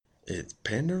It's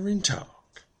Pandering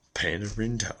Talk.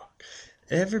 Pandering Talk.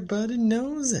 Everybody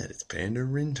knows that it's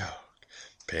Pandering Talk.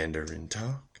 Pandering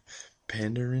Talk.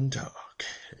 Pandering Talk.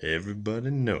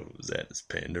 Everybody knows that it's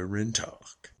Pandering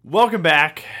Talk. Welcome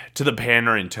back to the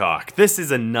Pandering Talk. This is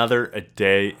another A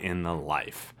Day in the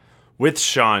Life with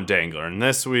Sean Dangler. And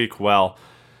this week, well,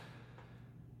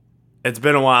 it's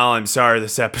been a while. I'm sorry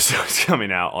this episode's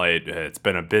coming out late. It's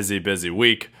been a busy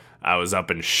week. I was up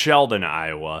in Sheldon,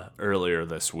 Iowa earlier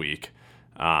this week.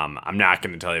 I'm not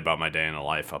going to tell you about my day in the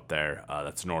life up there.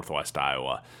 That's Northwest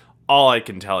Iowa. All I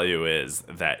can tell you is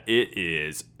that it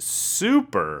is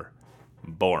super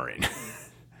boring.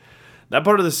 That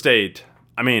part of the state,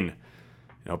 I mean,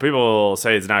 people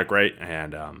say it's not great,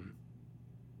 and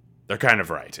they're kind of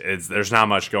right. There's not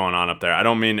much going on up there. I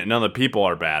don't mean none of the people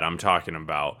are bad. I'm talking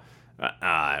about,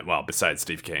 besides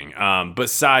Steve King.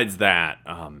 Besides that,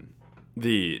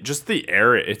 the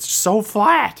area, it's so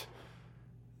flat.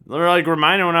 They're like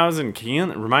reminded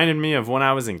me of when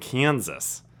I was in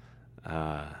Kansas.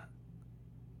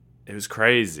 It was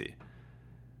crazy.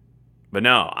 But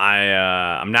no,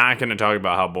 I'm not going to talk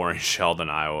about how boring Sheldon,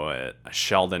 Iowa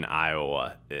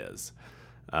is.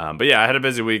 But yeah, I had a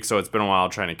busy week, so it's been a while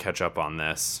trying to catch up on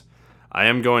this. I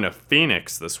am going to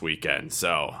Phoenix this weekend,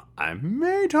 so I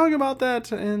may talk about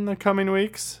that in the coming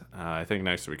weeks. I think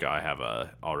next week I have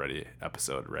a already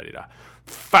episode ready to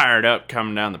fire it up,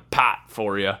 coming down the pot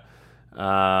for you.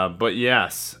 But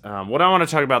yes, what I want to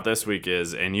talk about this week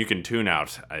is, and you can tune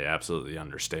out, I absolutely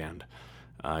understand.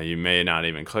 You may not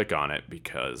even click on it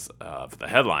because of the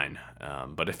headline.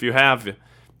 But if you have,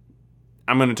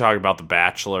 I'm going to talk about The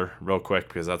Bachelor real quick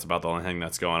because that's about the only thing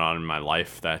that's going on in my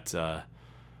life that's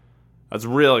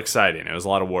real exciting. It was a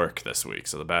lot of work this week.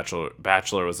 So The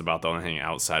Bachelor was about the only thing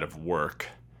outside of work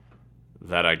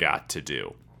that I got to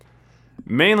do.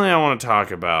 Mainly I want to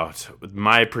talk about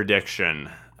my prediction,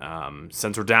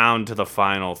 since we're down to the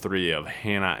final three of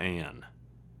Hannah Ann,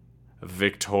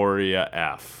 Victoria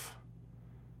F.,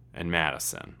 and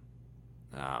Madison.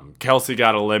 Kelsey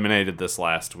got eliminated this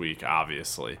last week,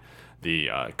 obviously. The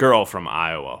girl from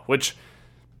Iowa, which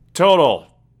it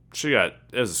was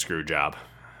a screw job.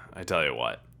 I tell you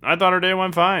what. I thought her day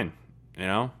went fine,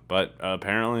 but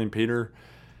apparently Peter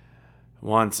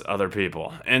wants other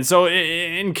people. And so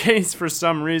in case for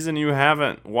some reason you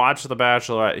haven't watched The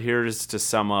Bachelor, here's to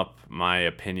sum up my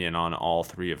opinion on all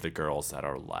three of the girls that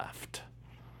are left.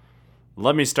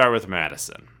 Let me start with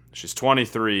Madison. She's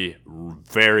 23,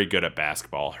 very good at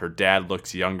basketball. Her dad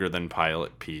looks younger than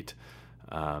Pilot Pete.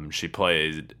 She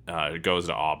goes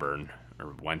to Auburn,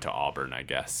 or went to Auburn, I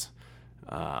guess.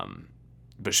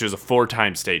 But she was a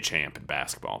 4-time state champ in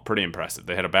basketball. Pretty impressive.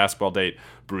 They had a basketball date.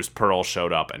 Bruce Pearl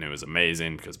showed up, and it was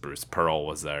amazing because Bruce Pearl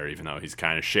was there, even though he's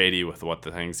kind of shady with what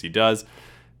the things he does.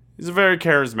 He's a very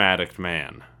charismatic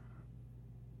man.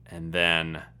 And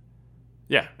then,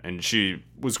 and she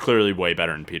was clearly way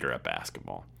better than Peter at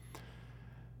basketball.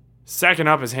 Second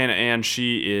up is Hannah Ann.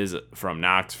 She is from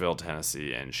Knoxville,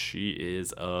 Tennessee, and she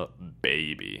is a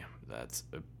baby. That's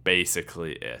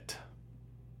basically it.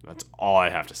 That's all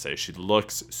I have to say. She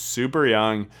looks super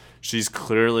young. She's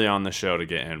clearly on the show to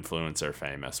get influencer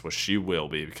famous, which she will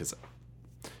be because,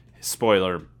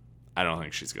 spoiler, I don't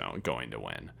think she's going to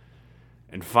win.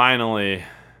 And finally,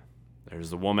 there's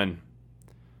the woman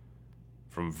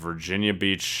from Virginia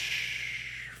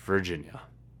Beach, Virginia,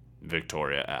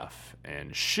 Victoria F.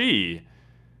 And she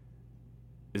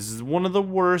is one of the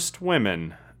worst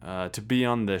women to be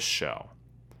on this show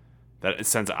that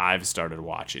since I've started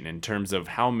watching, in terms of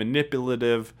how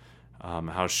manipulative,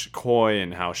 how coy,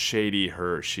 and how shady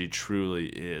she truly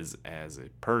is as a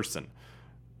person,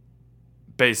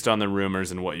 based on the rumors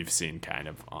and what you've seen kind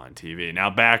of on TV. Now,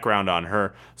 background on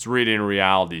her, I was reading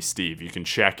Reality Steve. You can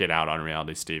check it out on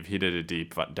Reality Steve. He did a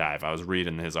deep dive. I was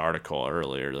reading his article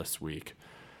earlier this week.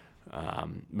 But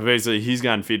basically, he's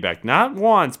gotten feedback not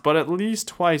once, but at least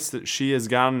twice that she has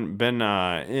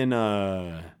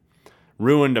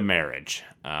ruined a marriage.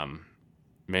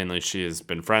 Mainly, she has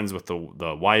been friends with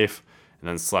the wife and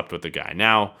then slept with the guy.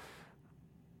 Now,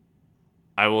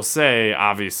 I will say,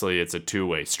 obviously, it's a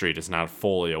two-way street. It's not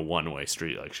fully a one-way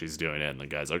street like she's doing it. And the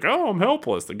guy's like, "Oh, I'm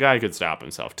helpless." The guy could stop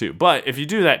himself too. But if you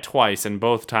do that twice, and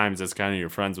both times it's kind of you're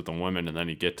friends with the woman, and then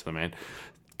you get to the man.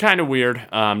 Kind of weird.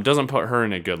 Doesn't put her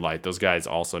in a good light. Those guys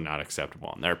also not acceptable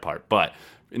on their part. But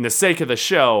in the sake of the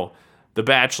show, the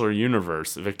Bachelor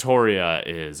universe, Victoria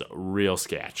is real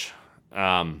sketch.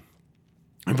 And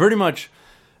pretty much,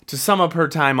 to sum up her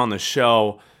time on the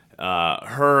show,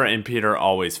 her and Peter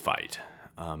always fight.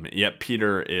 Yet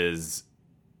Peter is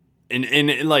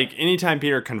And like anytime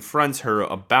Peter confronts her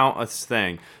about a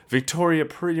thing, Victoria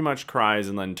pretty much cries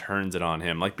and then turns it on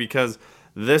him. Like, because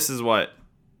this is what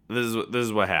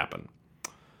happened.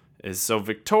 Is so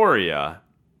Victoria,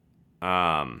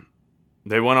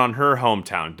 they went on her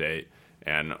hometown date,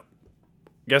 and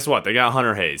guess what? They got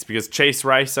Hunter Hayes because Chase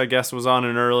Rice, I guess, was on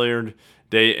an earlier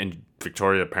date, and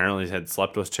Victoria apparently had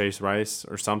slept with Chase Rice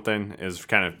or something. It was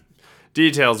kind of,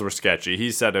 details were sketchy.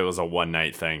 He said it was a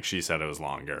one-night thing. She said it was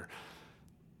longer.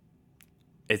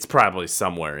 It's probably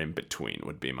somewhere in between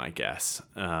would be my guess.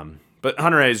 But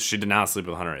Hunter Hayes, she did not sleep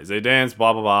with Hunter Hayes. They danced,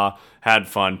 blah, blah, blah, had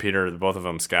fun. Peter, both of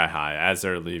them sky high. As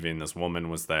they're leaving, this woman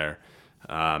was there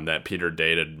that Peter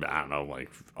dated, I don't know, like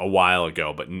a while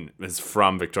ago, but is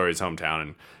from Victoria's hometown,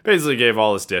 and basically gave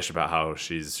all this dish about how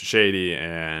she's shady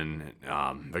and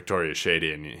Victoria's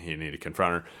shady and you need to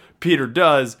confront her. Peter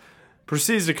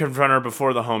proceeds to confront her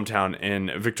before the hometown,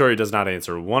 and Victoria does not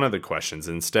answer one of the questions.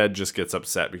 Instead, just gets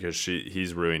upset because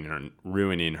he's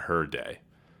ruining her day.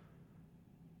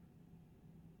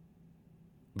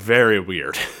 Very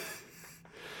weird.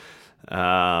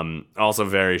 Also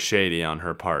very shady on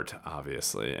her part,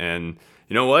 obviously. And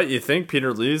you know what? You think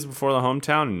Peter leaves before the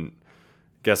hometown, and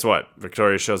guess what?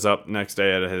 Victoria shows up next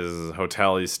day at his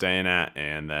hotel he's staying at,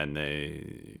 and then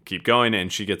they keep going,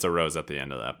 and she gets a rose at the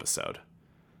end of the episode.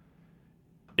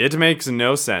 It makes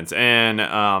no sense. And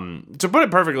to put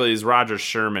it perfectly, is Roger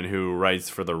Sherman, who writes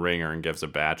for The Ringer and gives a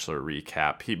Bachelor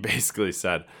recap. He basically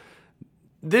said,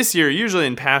 this year, usually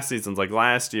in past seasons, like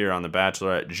last year on The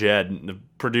Bachelorette, the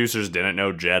producers didn't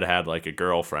know Jed had like a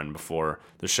girlfriend before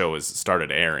the show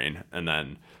started airing. And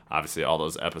then obviously all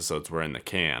those episodes were in the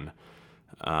can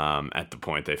at the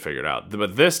point they figured out.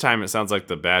 But this time it sounds like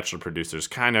the Bachelor producers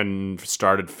kind of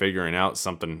started figuring out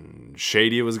something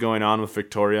shady was going on with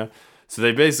Victoria. So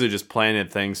they basically just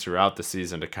planted things throughout the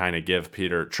season to kind of give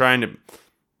Peter, trying to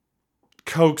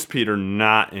coax Peter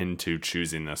not into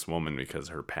choosing this woman because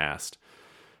her past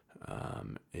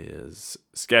is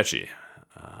sketchy.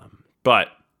 But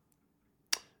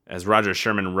as Roger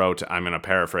Sherman wrote, I'm going to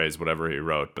paraphrase whatever he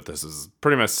wrote, but this is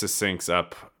pretty much succinct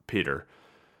up Peter,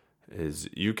 is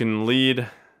you can lead,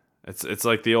 it's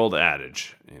like the old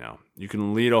adage, you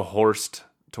can lead a horse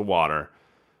to water,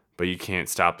 but you can't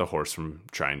stop the horse from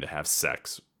trying to have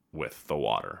sex with the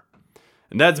water.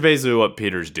 And that's basically what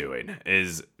Peter's doing,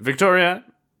 is Victoria.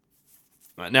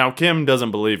 Now, Kim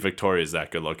doesn't believe Victoria's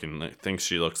that good looking, thinks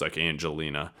she looks like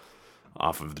Angelina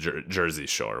off of the Jersey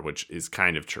Shore, which is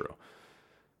kind of true.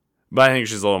 But I think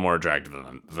she's a little more attractive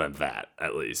than that,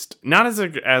 at least. Not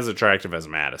as attractive as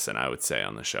Madison, I would say,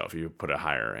 on the show, if you put a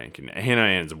higher ranking. Hannah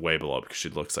Ann's way below because she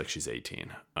looks like she's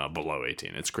 18, below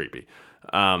 18. It's creepy.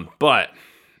 But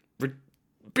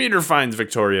Peter finds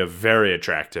Victoria very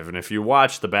attractive, and if you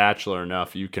watch The Bachelor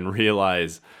enough, you can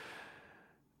realize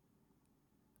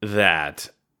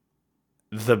that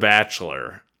the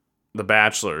Bachelors,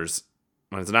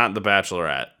 when it's not the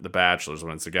Bachelorette, the Bachelors,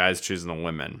 when it's the guys choosing the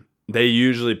women, they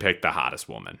usually pick the hottest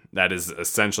woman. That is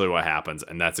essentially what happens,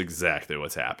 and that's exactly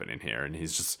what's happening here. And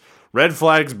he's just, red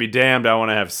flags be damned, I want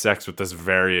to have sex with this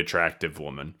very attractive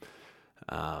woman.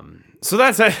 So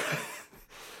that's it.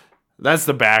 That's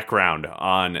the background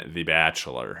on The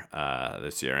Bachelor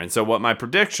this year. And so what my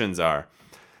predictions are,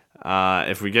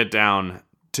 if we get down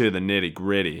to the nitty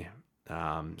gritty.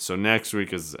 So next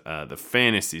week is the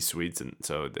fantasy suites, and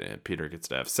so Peter gets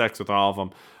to have sex with all of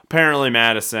them. Apparently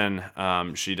Madison,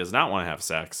 she does not want to have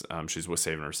sex. She's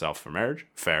saving herself for marriage.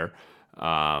 Fair.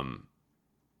 So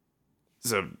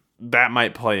that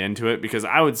might play into it, because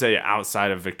I would say outside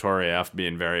of Victoria F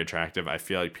being very attractive, I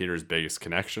feel like Peter's biggest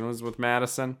connection was with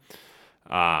Madison.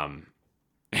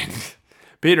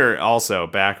 Peter also,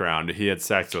 background, he had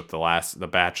sex with the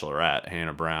Bachelorette,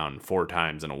 Hannah Brown, 4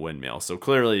 times in a windmill. So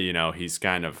clearly, he's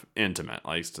kind of intimate,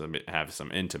 likes to have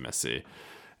some intimacy.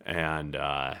 And,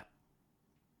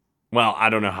 well, I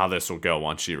don't know how this will go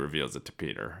once she reveals it to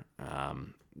Peter,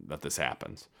 that this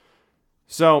happens.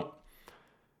 So,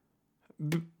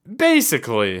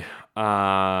 basically,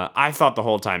 I thought the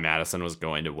whole time Madison was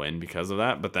going to win because of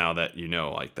that. But now that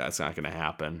that's not going to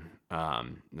happen,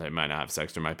 they might not have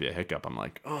sex, there might be a hiccup, I'm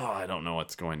like, I don't know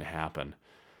what's going to happen.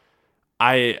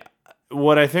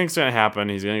 What I think's going to happen,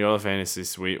 he's going to go to the fantasy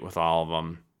suite with all of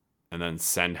them and then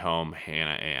send home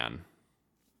Hannah Ann.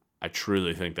 I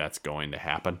truly think that's going to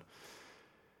happen.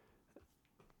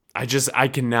 I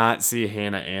cannot see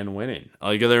Hannah Ann winning.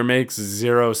 Like, there makes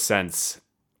zero sense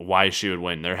why she would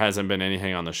win. There hasn't been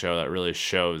anything on the show that really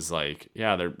shows, like,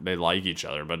 yeah, they like each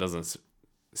other, but it doesn't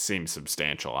seem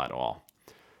substantial at all.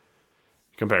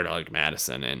 Compared to like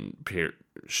Madison and Peter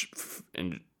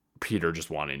just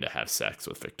wanting to have sex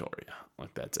with Victoria.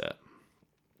 Like, that's it.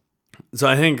 So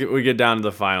I think we get down to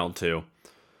the final two.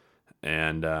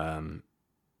 And,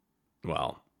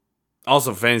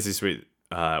 also Fantasy Suite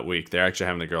week, they're actually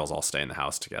having the girls all stay in the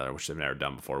house together, which they've never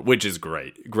done before, which is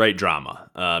great. Great drama.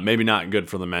 Maybe not good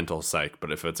for the mental psyche,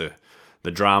 but if it's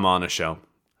the drama on a show,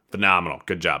 phenomenal.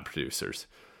 Good job, producers.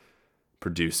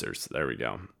 There we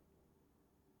go.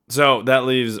 So that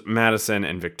leaves Madison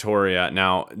and Victoria.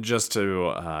 Now, just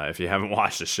to, if you haven't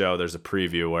watched the show, there's a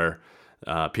preview where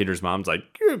Peter's mom's like,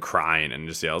 you're crying, and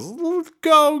just yells,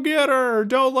 go get her,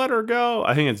 don't let her go.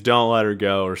 I think it's don't let her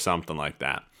go or something like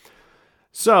that.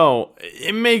 So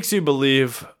it makes you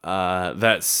believe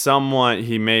that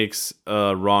he makes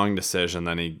a wrong decision,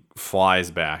 then he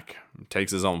flies back,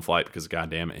 takes his own flight because,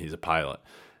 goddamn it, he's a pilot,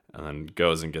 and then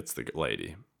goes and gets the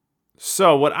lady.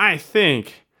 So what I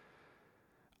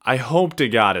hope to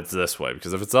God it's this way,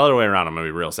 because if it's the other way around, I'm going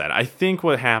to be real sad. I think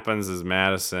what happens is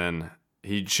Madison,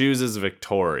 he chooses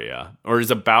Victoria, or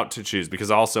is about to choose,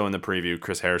 because also in the preview,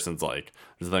 Chris Harrison's like,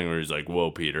 there's a thing where he's like,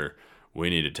 whoa, Peter, we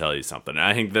need to tell you something. And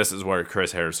I think this is where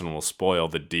Chris Harrison will spoil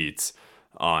the deets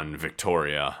on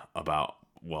Victoria about,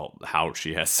 how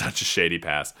she has such a shady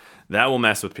past. That will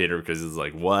mess with Peter, because he's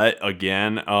like, what,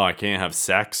 again? Oh, I can't have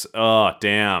sex? Oh,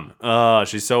 damn. Oh,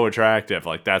 she's so attractive.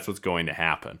 Like, that's what's going to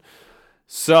happen.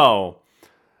 So,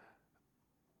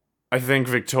 I think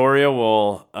Victoria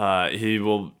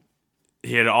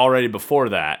he had already before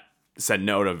that said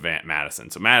no to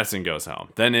Madison. So Madison goes home.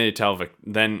 Then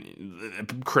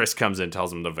then Chris comes in and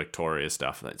tells him the Victoria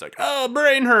stuff. And he's like, oh,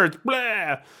 brain hurts,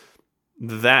 blah.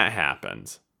 That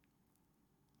happens.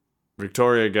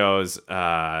 Victoria goes,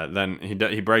 then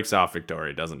he breaks off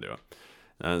Victoria, doesn't do it.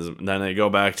 Then they go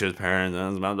back to his parents,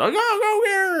 and his mom's like, go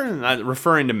here,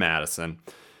 referring to Madison.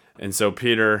 And so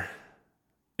Peter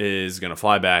is going to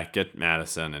fly back, get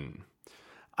Madison, and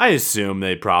I assume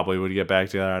they probably would get back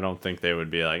together. I don't think they would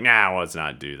be like, nah, let's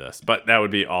not do this. But that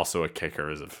would be also a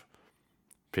kicker, as if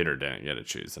Peter didn't get to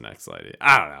choose the next lady.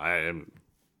 I don't know.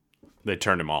 They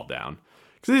turned him all down.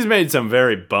 Because he's made some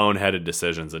very boneheaded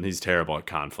decisions, and he's terrible at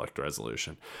conflict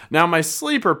resolution. Now, my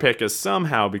sleeper pick is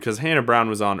somehow, because Hannah Brown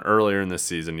was on earlier in this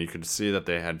season, you could see that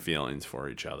they had feelings for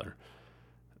each other.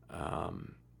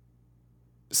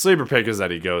 Sleeper pick is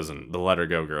that he goes and the let her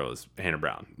go girl is Hannah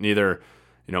Brown. Neither,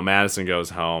 Madison goes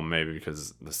home, maybe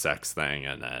because the sex thing,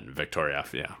 and then Victoria,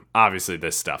 obviously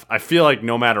this stuff. I feel like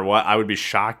no matter what, I would be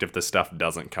shocked if this stuff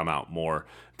doesn't come out more.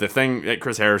 The thing that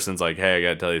Chris Harrison's like, hey, I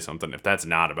gotta tell you something. If that's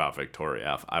not about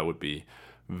Victoria, I would be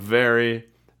very,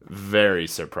 very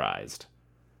surprised.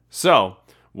 So,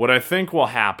 what I think will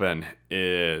happen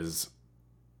is,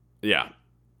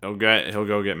 he'll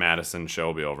go get Madison. Show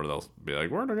will be over. They'll be like,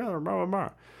 we're together, blah, blah, blah.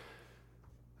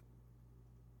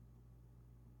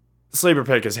 Sleeper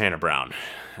pick is Hannah Brown.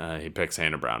 He picks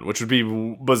Hannah Brown, which would be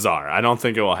bizarre. I don't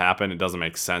think it will happen. It doesn't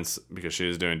make sense because she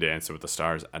was doing Dancing with the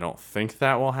Stars. I don't think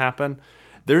that will happen.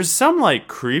 There's some not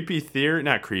creepy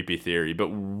theory, but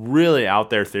really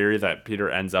out there theory that Peter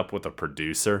ends up with a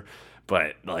producer.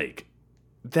 But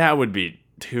that would be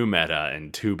too meta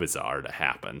and too bizarre to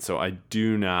happen. So I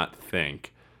do not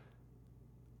think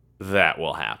that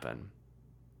will happen.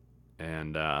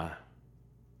 And,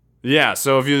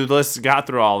 so if you got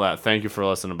through all that, thank you for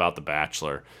listening about The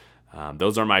Bachelor.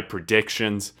 Those are my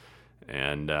predictions.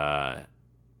 And, have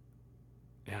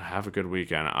a good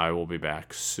weekend. I will be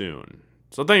back soon.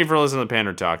 So thank you for listening to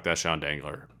Pander Talk. That's Sean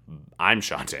Dangler. I'm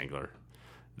Sean Dangler.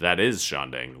 That is Sean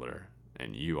Dangler.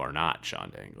 And you are not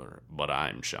Sean Dangler, but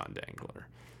I'm Sean Dangler.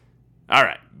 All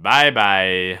right.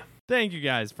 Bye-bye. Thank you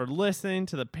guys for listening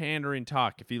to the Pandering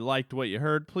Talk. If you liked what you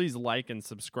heard, please like and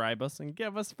subscribe us and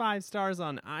give us 5 stars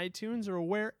on iTunes or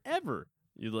wherever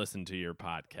you listen to your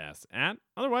podcasts at.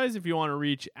 Otherwise, if you want to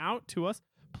reach out to us,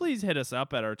 please hit us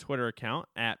up at our Twitter account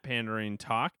at Pandering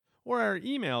Talk or our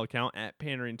email account at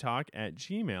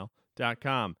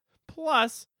panderingtalk@gmail.com.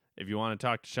 Plus, if you want to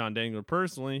talk to Sean Dangler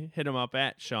personally, hit him up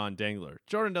at Sean Dangler.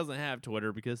 Jordan doesn't have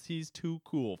Twitter because he's too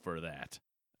cool for that.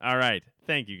 All right.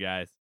 Thank you, guys.